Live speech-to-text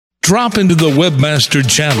Drop into the Webmaster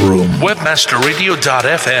chat room.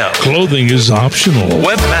 Webmasterradio.fm. Clothing is optional.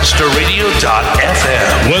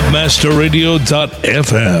 Webmasterradio.fm.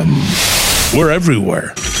 Webmasterradio.fm. We're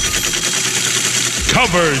everywhere.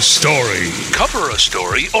 Cover story. Cover a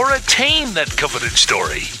story or attain that coveted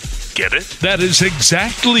story. Get it? That is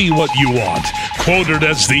exactly what you want. Quoted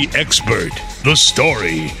as the expert. The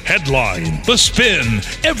story, headline, the spin.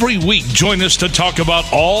 Every week, join us to talk about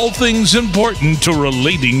all things important to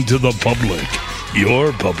relating to the public.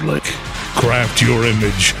 Your public. Craft your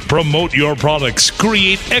image, promote your products,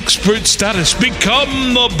 create expert status,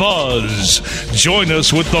 become the buzz. Join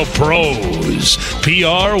us with the pros.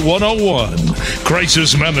 PR 101,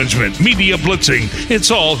 crisis management, media blitzing. It's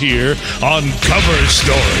all here on Cover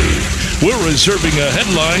Story. We're reserving a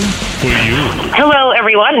headline for you. Hello,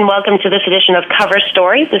 everyone, and welcome to this edition of Cover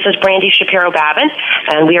Story. This is Brandy Shapiro-Babin,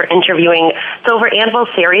 and we are interviewing Silver Anvil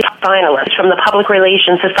Series finalists from the Public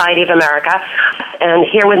Relations Society of America. And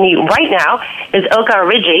here with me right now is Ilka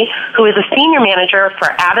Arigi, who is a senior manager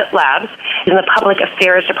for Abbott Labs in the Public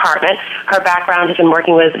Affairs Department. Her background has been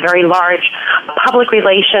working with very large public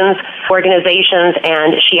relations organizations,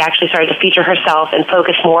 and she actually started to feature herself and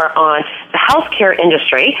focus more on the healthcare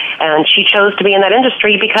industry. And she chose to be in that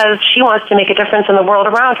industry because she wants to make a difference in the world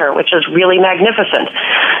around her, which is really magnificent.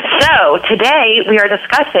 So today we are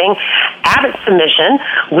discussing Abbott's submission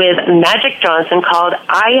with Magic Johnson called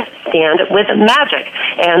I Stand with Magic.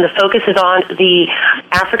 And the focus is on the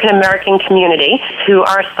African-American community who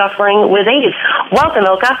are suffering with AIDS. Welcome,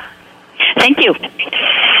 Ilka. Thank you.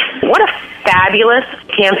 What a fabulous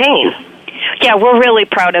campaign. Yeah, we're really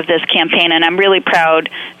proud of this campaign, and I'm really proud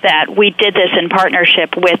that we did this in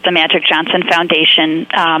partnership with the Magic Johnson Foundation.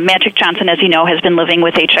 Magic Johnson, as you know, has been living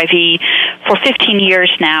with HIV for 15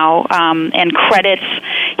 years now, and credits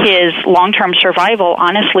his long-term survival,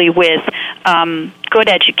 honestly, with good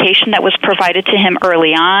education that was provided to him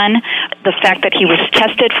early on, the fact that he was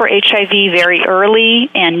tested for HIV very early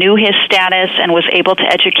and knew his status and was able to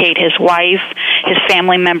educate his wife, his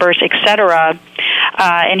family members, etc.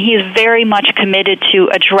 And he is very much committed to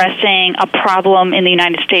addressing a problem in the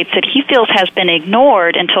United States that he feels has been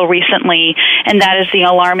ignored until recently, and that is the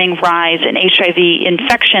alarming rise in HIV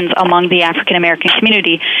infections among the African American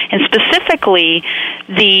community, and specifically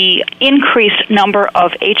the increased number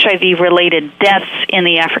of HIV-related deaths in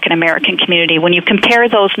the African American community. When you compare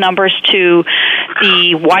those numbers to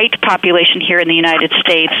the white population here in the United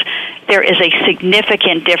States, there is a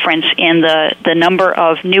significant difference in the number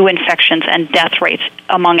of new infections and death rates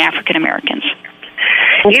among African Americans.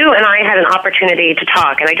 You and I had an opportunity to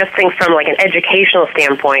talk, and I just think from like an educational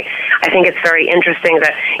standpoint, I think it's very interesting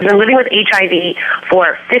that you've been living with HIV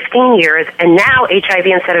for 15 years, and now HIV,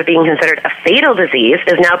 instead of being considered a fatal disease,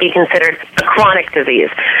 is now being considered a chronic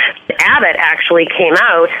disease. Abbott actually came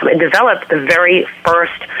out and developed the very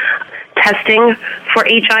first testing for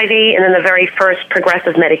HIV and then the very first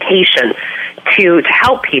progressive medication to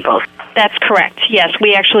help people. That's correct. Yes,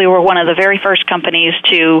 we actually were one of the very first companies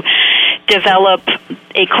to develop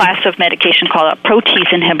a class of medication called a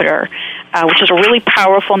protease inhibitor, which is a really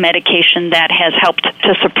powerful medication that has helped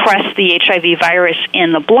to suppress the HIV virus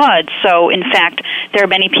in the blood. So, in fact, there are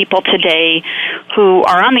many people today who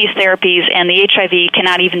are on these therapies and the HIV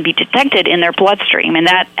cannot even be detected in their bloodstream, and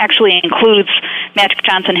that actually includes Magic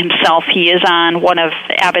Johnson himself. He is on one of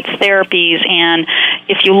Abbott's therapies, and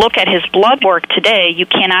if you look at his blood work today, you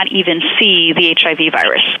cannot even see the HIV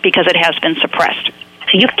virus because it has been suppressed.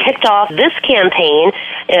 So you've kicked off this campaign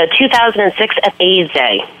in 2006 at AIDS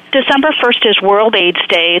Day. December 1st is World AIDS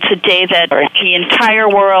Day. It's a day that the entire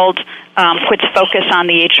world puts focus on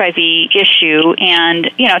the HIV issue.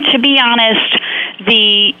 And, to be honest,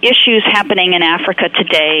 the issues happening in Africa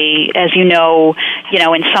today, as you know,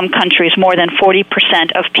 in some countries, more than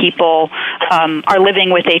 40% of people are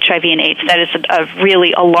living with HIV and AIDS. That is a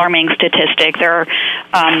really alarming statistic. There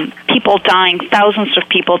are people dying, thousands of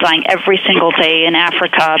people dying every single day in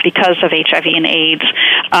Africa because of HIV and AIDS.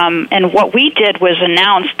 And what we did was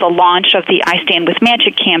announce the launch of the I Stand with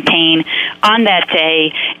Magic campaign on that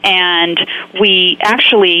day, and we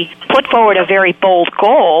actually put forward a very bold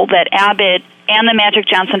goal that Abbott and the Magic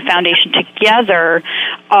Johnson Foundation together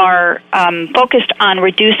are focused on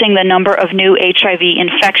reducing the number of new HIV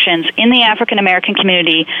infections in the African American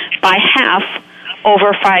community by half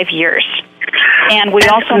over 5 years. And we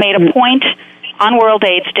also made a point on World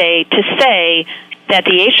AIDS Day to say that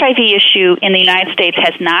the HIV issue in the United States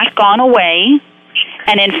has not gone away,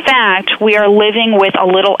 and in fact, we are living with a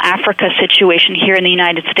little Africa situation here in the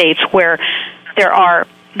United States where there are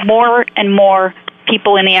more and more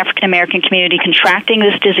people in the African American community contracting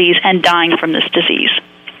this disease and dying from this disease.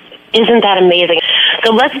 Isn't that amazing?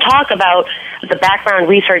 So let's talk about the background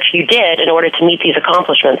research you did in order to meet these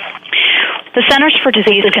accomplishments. The Centers for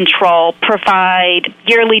Disease Control provide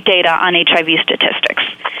yearly data on HIV statistics.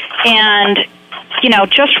 And,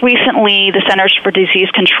 just recently the Centers for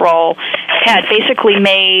Disease Control had basically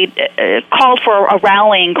called for a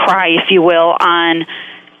rallying cry, if you will, on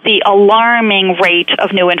the alarming rate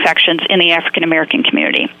of new infections in the African American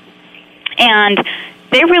community. And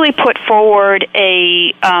they really put forward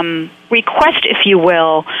a request, if you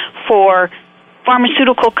will, for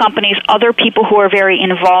pharmaceutical companies, other people who are very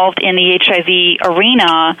involved in the HIV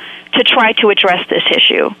arena to try to address this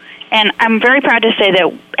issue. And I'm very proud to say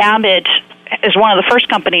that Abbott is one of the first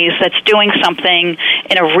companies that's doing something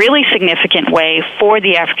in a really significant way for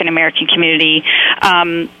the African American community.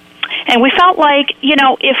 And we felt like,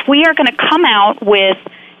 if we are going to come out with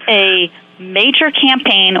a major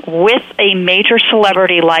campaign with a major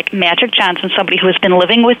celebrity like Magic Johnson, somebody who has been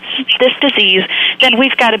living with this disease, then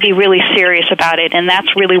we've got to be really serious about it. And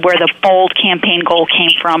that's really where the bold campaign goal came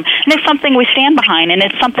from. And it's something we stand behind, and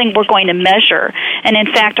it's something we're going to measure. And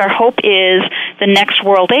in fact, our hope is the next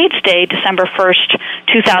World AIDS Day, December 1st,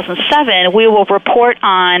 2007, we will report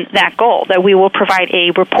on that goal, that we will provide a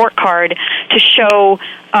report card to show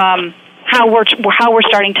how we're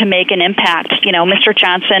starting to make an impact. Mr.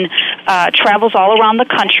 Johnson travels all around the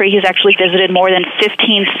country. He's actually visited more than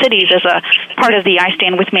 15 cities as a part of the I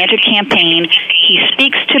Stand With Magic campaign. He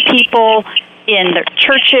speaks to people in their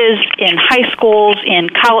churches, in high schools, in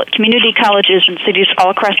community colleges and cities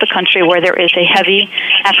all across the country where there is a heavy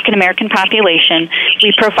African American population.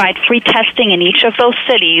 We provide free testing in each of those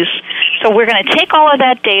cities. So we're going to take all of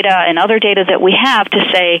that data and other data that we have to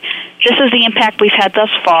say, this is the impact we've had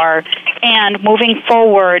thus far, and moving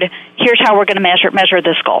forward, here's how we're going to measure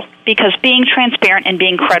this goal. Because being transparent and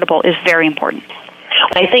being credible is very important.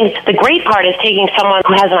 I think the great part is taking someone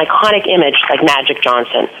who has an iconic image like Magic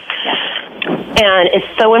Johnson. Yes. And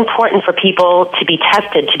it's so important for people to be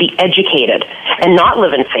tested, to be educated, and not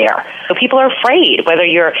live in fear. So people are afraid, whether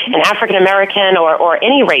you're an African American or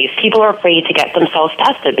any race, people are afraid to get themselves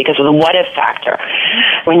tested because of the what-if factor.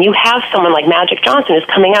 When you have someone like Magic Johnson who's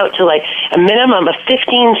coming out to like a minimum of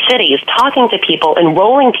 15 cities, talking to people,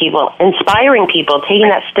 enrolling people, inspiring people, taking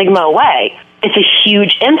that stigma away, it's a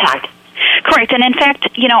huge impact. Correct. And in fact,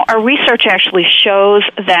 our research actually shows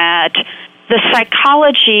that the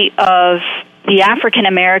psychology of the African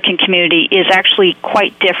American community is actually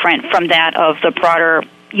quite different from that of the broader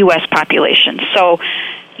U.S. population. So,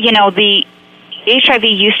 the HIV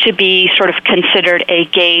used to be sort of considered a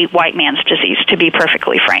gay white man's disease, to be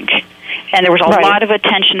perfectly frank. And there was a lot of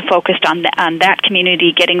attention focused on that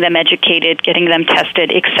community, getting them educated, getting them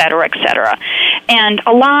tested, et cetera, et cetera. And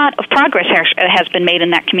a lot of progress has been made in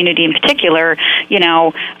that community in particular.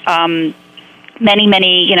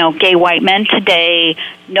 Many, gay white men today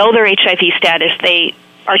know their HIV status. They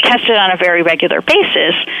are tested on a very regular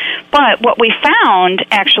basis. But what we found,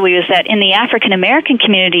 actually, is that in the African American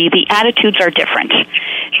community, the attitudes are different.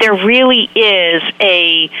 There really is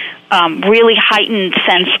a really heightened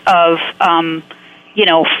sense of,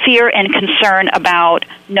 fear and concern about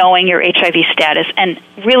knowing your HIV status, and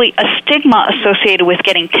really a stigma associated with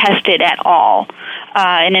getting tested at all.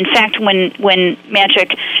 And in fact, when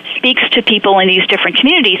Magic speaks to people in these different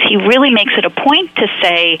communities, he really makes it a point to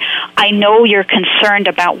say, I know you're concerned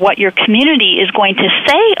about what your community is going to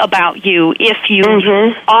say about you if you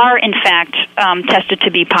are, in fact, tested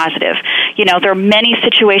to be positive. There are many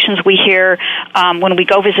situations we hear when we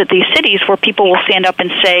go visit these cities where people will stand up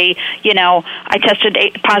and say, I tested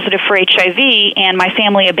positive for HIV and my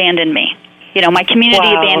family abandoned me. My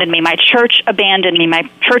community abandoned me. My church abandoned me. My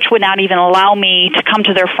church would not even allow me to come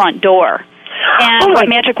to their front door. And what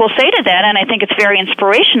Magic will say to that, and I think it's very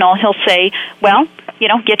inspirational, he'll say, well,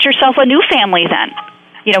 get yourself a new family then.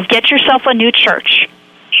 Get yourself a new church.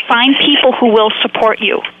 Find people who will support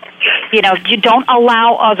you. You don't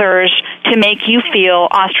allow others to make you feel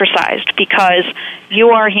ostracized because you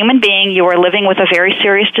are a human being, you are living with a very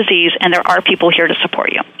serious disease, and there are people here to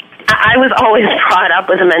support you. I was always brought up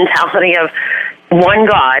with a mentality of one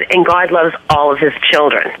God, and God loves all of his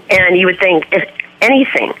children. And you would think, if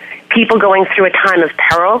anything, people going through a time of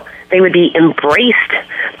peril, they would be embraced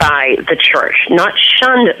by the church, not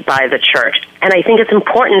shunned by the church. And I think it's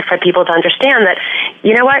important for people to understand that,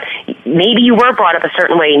 maybe you were brought up a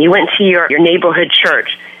certain way and you went to your neighborhood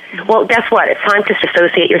church. Well, guess what? It's time to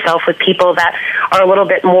associate yourself with people that are a little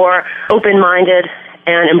bit more open-minded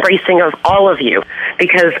and embracing of all of you,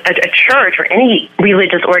 because a church or any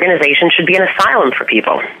religious organization should be an asylum for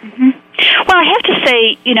people. Mm-hmm. Well, I have to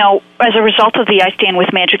say, as a result of the I Stand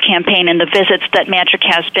With Magic campaign and the visits that Magic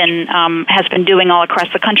has been doing all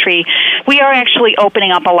across the country, we are actually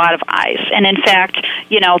opening up a lot of eyes. And in fact,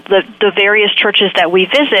 the various churches that we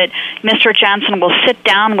visit, Mr. Johnson will sit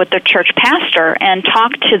down with the church pastor and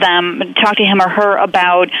talk to him or her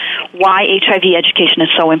about why HIV education is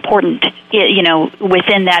so important,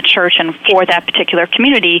 within that church and for that particular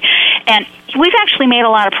community. And we've actually made a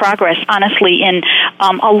lot of progress, honestly, in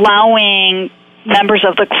allowing members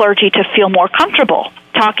of the clergy to feel more comfortable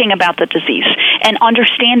talking about the disease and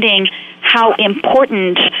understanding how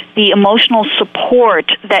important the emotional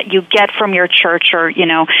support that you get from your church or,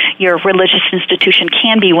 your religious institution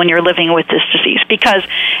can be when you're living with this disease. Because,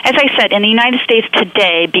 as I said, in the United States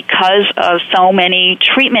today, because of so many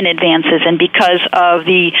treatment advances and because of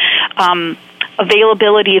the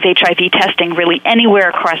availability of HIV testing really anywhere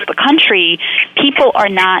across the country, people are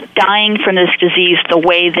not dying from this disease the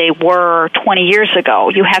way they were 20 years ago.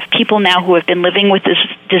 You have people now who have been living with this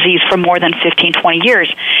disease for more than 15, 20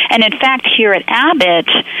 years. And in fact, here at Abbott,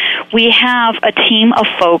 we have a team of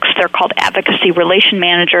folks, they're called advocacy relation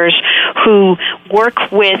managers, who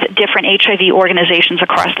work with different HIV organizations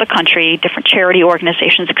across the country, different charity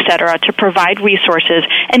organizations, et cetera, to provide resources.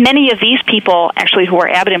 And many of these people, actually, who are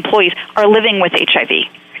Abbott employees, are living with HIV.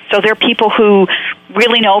 So they're people who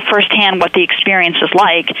really know firsthand what the experience is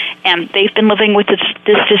like, and they've been living with this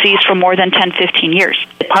disease for more than 10, 15 years.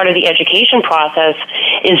 Part of the education process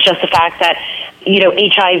is just the fact that,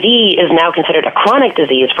 HIV is now considered a chronic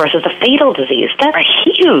disease versus a fatal disease. That's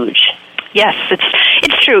huge. Yes,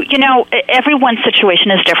 it's true. Everyone's situation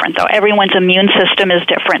is different, though. Everyone's immune system is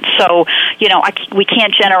different. So, we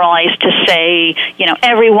can't generalize to say,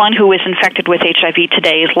 everyone who is infected with HIV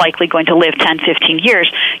today is likely going to live 10, 15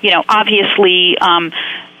 years. Obviously,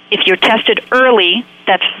 if you're tested early,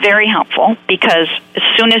 that's very helpful because as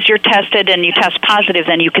soon as you're tested and you test positive,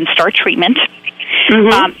 then you can start treatment.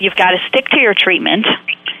 Mm-hmm. You've got to stick to your treatment.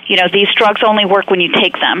 These drugs only work when you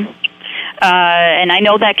take them. And I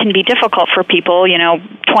know that can be difficult for people.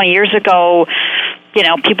 20 years ago,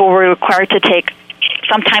 people were required to take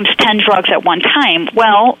sometimes 10 drugs at one time.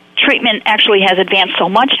 Well, treatment actually has advanced so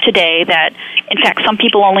much today that, in fact, some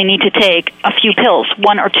people only need to take a few pills,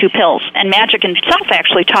 1 or 2 pills. And Magic himself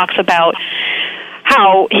actually talks about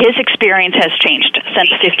how his experience has changed since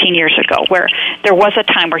 15 years ago, where there was a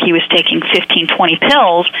time where he was taking 15, 20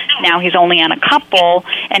 pills. Now he's only on a couple,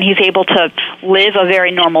 and he's able to live a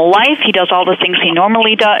very normal life. He does all the things he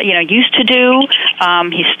normally used to do.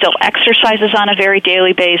 He still exercises on a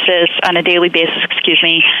daily basis.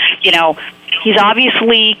 He's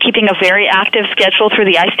obviously keeping a very active schedule through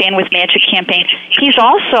the I Stand With Magic campaign. He's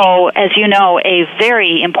also, as you know, a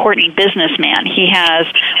very important businessman. He has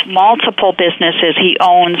multiple businesses. He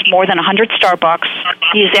owns more than 100 Starbucks.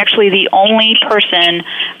 He's actually the only person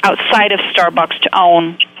outside of Starbucks to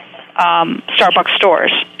own Starbucks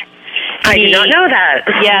stores. I did not know that.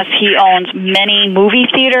 Yes, he owns many movie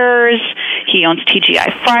theaters. He owns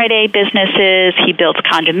TGI Friday businesses. He builds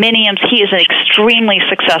condominiums. He is an extremely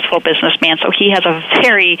successful businessman, so he has a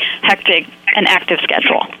very hectic and active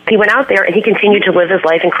schedule. He went out there and he continued to live his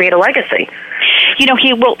life and create a legacy.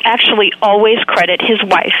 He will actually always credit his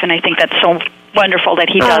wife, and I think that's so wonderful that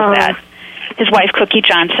he does that. His wife, Cookie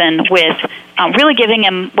Johnson, with really giving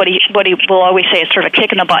him what he will always say is sort of a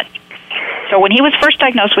kick in the butt. So when he was first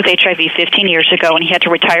diagnosed with HIV 15 years ago and he had to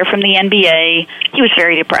retire from the NBA, he was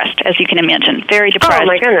very depressed, as you can imagine. Very depressed. Oh,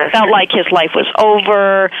 my goodness. Felt like his life was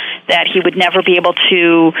over, that he would never be able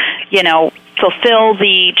to, fulfill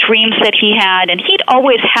the dreams that he had. And he'd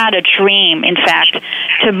always had a dream, in fact,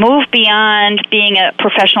 to move beyond being a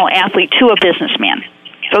professional athlete to a businessman.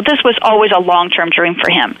 So this was always a long-term dream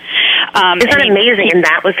for him. Isn't that amazing? And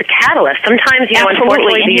that was the catalyst. Sometimes,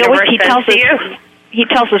 unfortunately, the universe says to you. He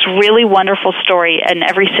tells this really wonderful story in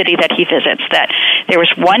every city that he visits, that there was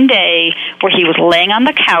one day where he was laying on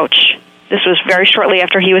the couch. This was very shortly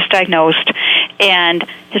after he was diagnosed, and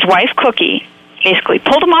his wife, Cookie, basically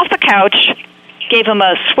pulled him off the couch, gave him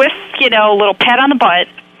a swift, little pat on the butt,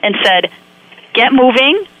 and said, "Get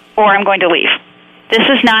moving, or I'm going to leave. This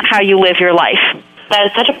is not how you live your life." That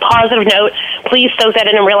is such a positive note. Please soak that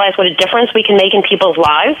in and realize what a difference we can make in people's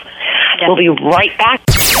lives. Yes. We'll be right back.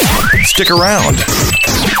 Stick around.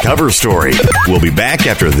 Cover Story. We'll be back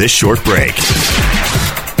after this short break.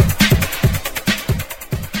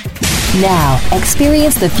 Now,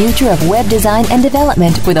 experience the future of web design and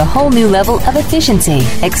development with a whole new level of efficiency,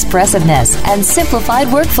 expressiveness, and simplified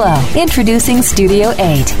workflow. Introducing Studio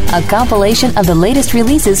 8, a compilation of the latest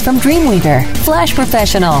releases from Dreamweaver, Flash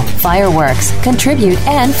Professional, Fireworks, Contribute,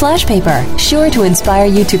 and Flashpaper, sure to inspire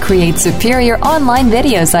you to create superior online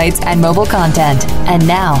video sites and mobile content. And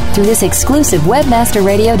now, through this exclusive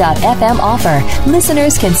WebmasterRadio.fm offer,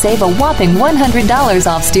 listeners can save a whopping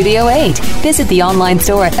 $100 off Studio 8. Visit the online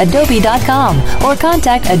store at Adobe.com or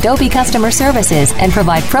contact Adobe Customer Services and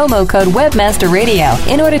provide promo code WebmasterRadio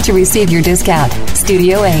in order to receive your discount.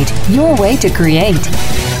 Studio 8, your way to create.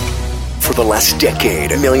 For the last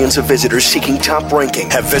decade, millions of visitors seeking top ranking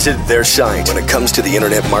have visited their site. When it comes to the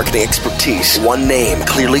internet marketing expertise, one name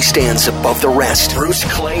clearly stands above the rest. Bruce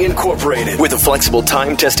Clay Incorporated. With a flexible,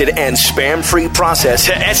 time-tested, and spam-free process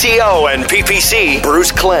to SEO and PPC,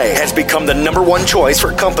 Bruce Clay has become the #1 choice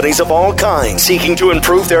for companies of all kinds seeking to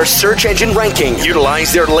improve their search engine ranking.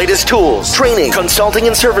 Utilize their latest tools, training, consulting,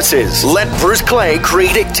 and services. Let Bruce Clay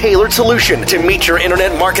create a tailored solution to meet your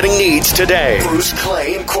internet marketing needs today. Bruce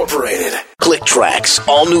Clay Incorporated. ClickTracks,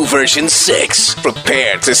 all new version 6.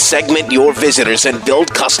 Prepare to segment your visitors and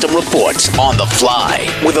build custom reports on the fly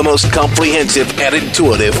with the most comprehensive and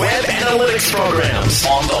intuitive web analytics programs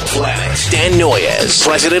on the planet. Dan Noyes,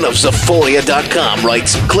 president of Zaphoria.com,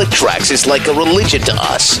 writes, ClickTracks is like a religion to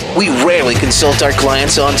us. We rarely consult our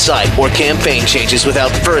clients on site or campaign changes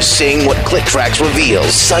without first seeing what ClickTracks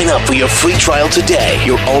reveals. Sign up for your free trial today.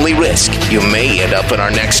 Your only risk, you may end up in our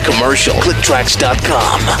next commercial.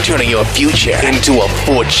 ClickTracks.com, turning your future into a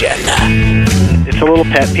fortune. It's a little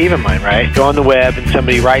pet peeve of mine, right? Go on the web and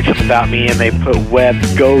somebody writes up about me and they put web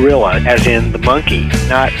gorilla, as in the monkey,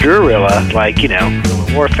 not gorilla, like, guerrilla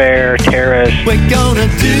warfare, terrorists. We're gonna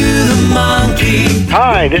do the monkey.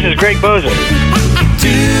 Hi, this is Greg Bozen.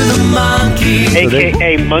 Do the monkey.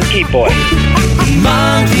 A.K.A. Monkey Boy.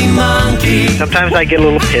 Monkey. Sometimes I get a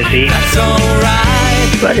little pissy. That's alright.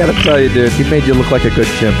 I gotta tell you, dude, he made you look like a good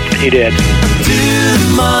chimp. He did. Do the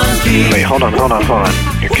monkey. Wait, hold on.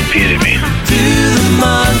 You're confusing me. Do the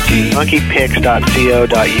monkey.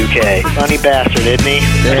 Monkeypics.co.uk. Funny bastard, isn't he?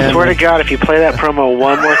 Damn. I swear to God, if you play that promo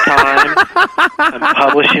one more time, I'm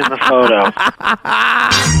publishing the photo.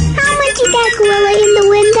 How much is that gorilla in the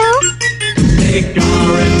window? Take and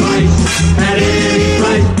right, that is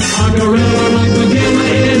right. A gorilla like Magilla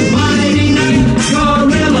is mighty nice.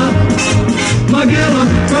 Gorilla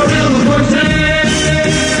for sale.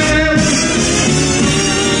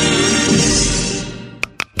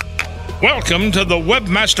 Welcome to the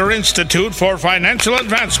Webmaster Institute for Financial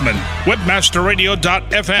Advancement,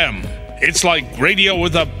 webmasterradio.fm. It's like radio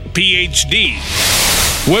with a PhD.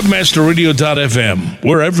 Webmasterradio.fm.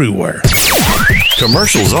 We're everywhere.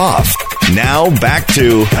 Commercials off. Now back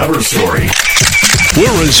to Cover Story.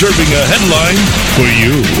 We're reserving a headline for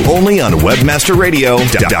you. Only on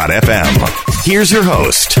webmasterradio.fm. Here's your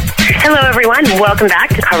host. Hello, everyone. Welcome back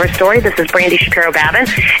to Cover Story. This is Brandy Shapiro-Babin,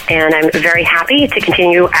 and I'm very happy to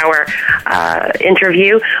continue our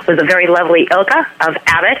interview with the very lovely Ilka of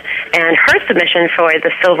Abbott and her submission for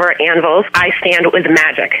the Silver Anvils, I Stand with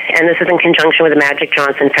Magic, and this is in conjunction with the Magic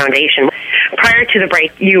Johnson Foundation. Prior to the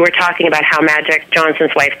break, you were talking about how Magic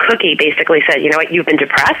Johnson's wife, Cookie, basically said, you know what, you've been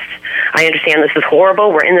depressed. I understand this is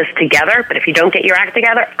horrible. We're in this together, but if you don't get your act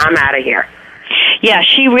together, I'm out of here. Yeah,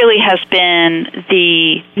 she really has been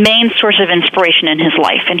the main source of inspiration in his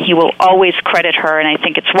life, and he will always credit her, and I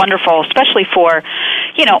think it's wonderful, especially for,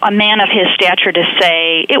 a man of his stature to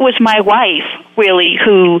say, it was my wife, really,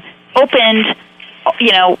 who opened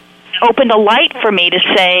a light for me to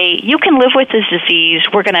say, you can live with this disease,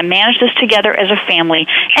 we're going to manage this together as a family,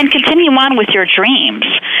 and continue on with your dreams.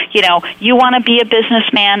 You want to be a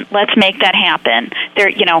businessman, let's make that happen.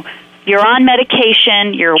 You're on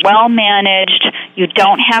medication, you're well managed, you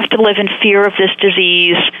don't have to live in fear of this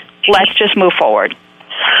disease, let's just move forward.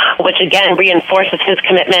 Which again reinforces his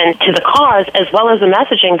commitment to the cause as well as the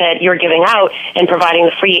messaging that you're giving out and providing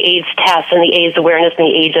the free AIDS tests and the AIDS awareness and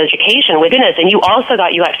the AIDS education within it. And you also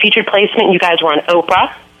got featured placement, you guys were on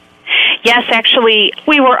Oprah. Yes, actually,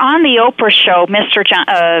 we were on the Oprah show. Magic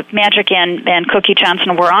and Cookie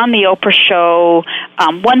Johnson were on the Oprah show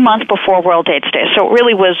 1 month before World AIDS Day. So it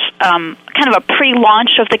really was kind of a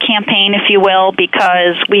pre-launch of the campaign, if you will,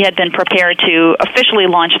 because we had been prepared to officially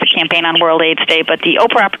launch the campaign on World AIDS Day, but the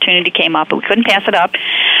Oprah opportunity came up, and we couldn't pass it up.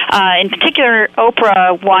 In particular,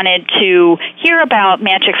 Oprah wanted to hear about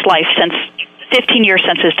Magic's life since 15 years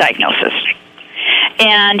since his diagnosis.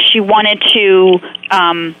 And she wanted to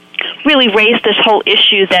really raise this whole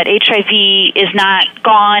issue that HIV is not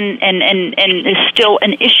gone and is still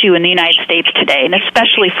an issue in the United States today, and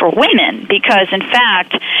especially for women, because, in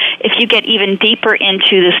fact, if you get even deeper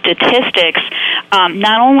into the statistics,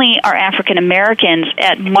 not only are African Americans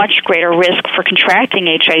at much greater risk for contracting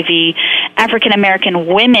HIV, African American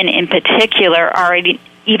women in particular are at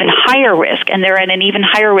even higher risk, and they're at an even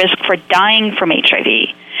higher risk for dying from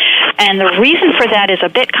HIV. And the reason for that is a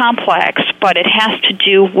bit complex, but it has to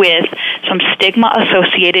do with some stigma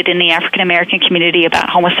associated in the African American community about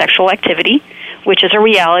homosexual activity, which is a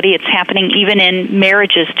reality. It's happening even in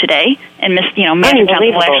marriages today. And Matthew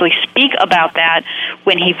Johnson will actually speak about that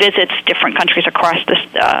when he visits different countries across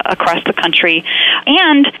the country.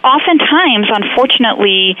 And oftentimes,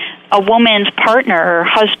 unfortunately, a woman's partner,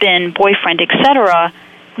 husband, boyfriend, etc.,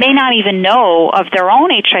 may not even know of their own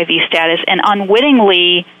HIV status and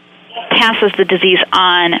unwittingly passes the disease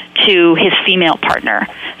on to his female partner.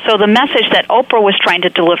 So the message that Oprah was trying to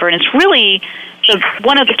deliver, and it's really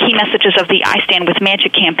one of the key messages of the I Stand With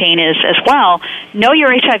Magic campaign is as well, know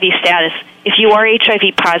your HIV status. If you are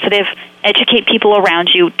HIV positive, educate people around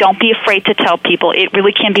you. Don't be afraid to tell people. It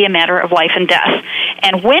really can be a matter of life and death.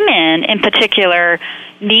 And women, in particular,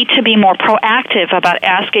 need to be more proactive about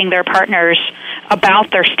asking their partners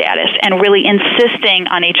about their status and really insisting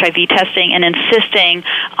on HIV testing and insisting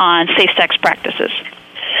on safe sex practices.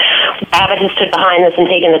 Abbott has stood behind this and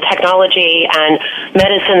taken the technology and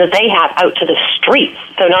medicine that they have out to the streets.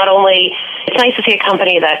 So not only, it's nice to see a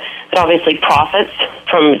company that obviously profits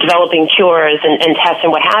from developing cures and tests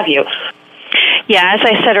and what have you. Yeah, as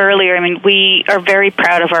I said earlier, we are very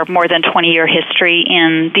proud of our more than 20-year history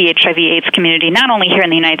in the HIV/AIDS community, not only here in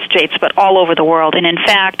the United States, but all over the world. And in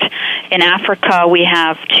fact, in Africa, we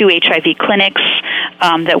have 2 HIV clinics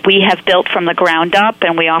that we have built from the ground up,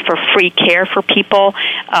 and we offer free care for people.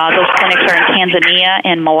 Those clinics are in Tanzania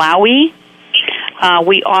and Malawi.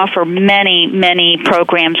 We offer many, many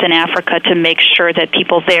programs in Africa to make sure that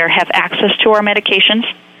people there have access to our medications,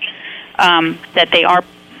 that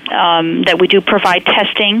we do provide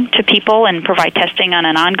testing to people and provide testing on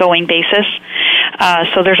an ongoing basis.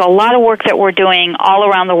 So there's a lot of work that we're doing all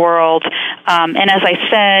around the world. And as I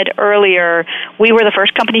said earlier, we were the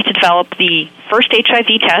first company to develop the first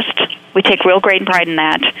HIV test. We take real great pride in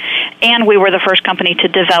that. And we were the first company to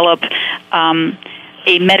develop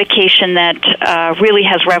a medication that really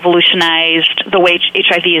has revolutionized the way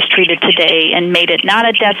HIV is treated today and made it not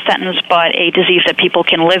a death sentence, but a disease that people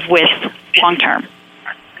can live with long term.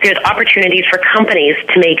 There's opportunities for companies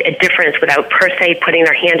to make a difference without per se putting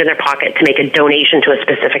their hand in their pocket to make a donation to a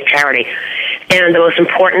specific charity. And the most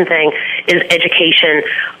important thing is education,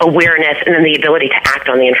 awareness, and then the ability to act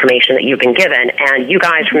on the information that you've been given. And you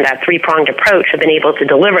guys from that 3-pronged approach have been able to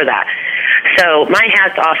deliver that. So my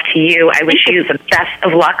hat's off to you. I wish you the best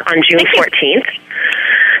of luck on June 14th.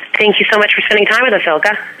 Thank you so much for spending time with us,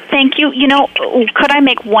 Ilka. Thank you. Could I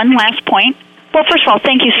make one last point? Well, first of all,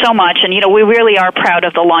 thank you so much. And, we really are proud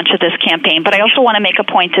of the launch of this campaign. But I also want to make a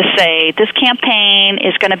point to say this campaign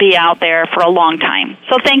is going to be out there for a long time.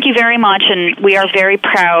 So thank you very much. And we are very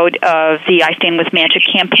proud of the I Stand With Magic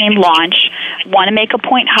campaign launch. Want to make a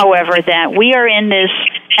point, however, that we are in this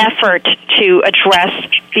effort to address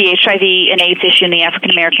the HIV and AIDS issue in the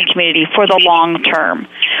African American community for the long term.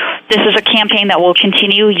 This is a campaign that will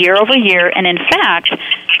continue year over year. And in fact,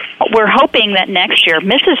 we're hoping that next year,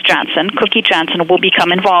 Mrs. Johnson, Cookie Johnson, will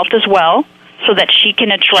become involved as well so that she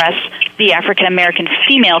can address the African American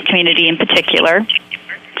female community in particular.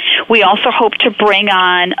 We also hope to bring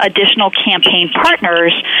on additional campaign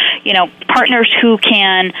partners, partners who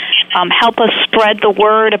can help us spread the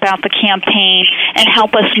word about the campaign and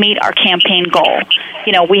help us meet our campaign goal.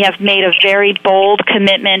 We have made a very bold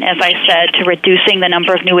commitment, as I said, to reducing the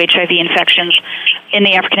number of new HIV infections in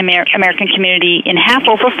the African American community in half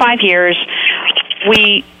over 5 years.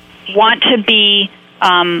 We want to be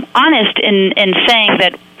honest in saying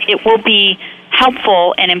that it will be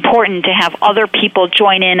helpful and important to have other people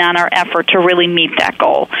join in on our effort to really meet that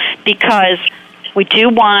goal, because we do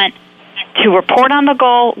want to report on the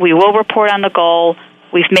goal. We will report on the goal.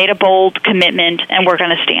 We've made a bold commitment, and we're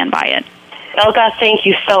going to stand by it. Ilka, thank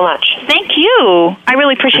you so much. Thank you. I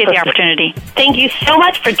really appreciate the opportunity. Thank you so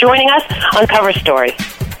much for joining us on Cover Story.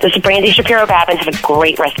 This is Brandy Shapiro-Babin. Have a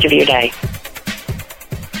great rest of your day.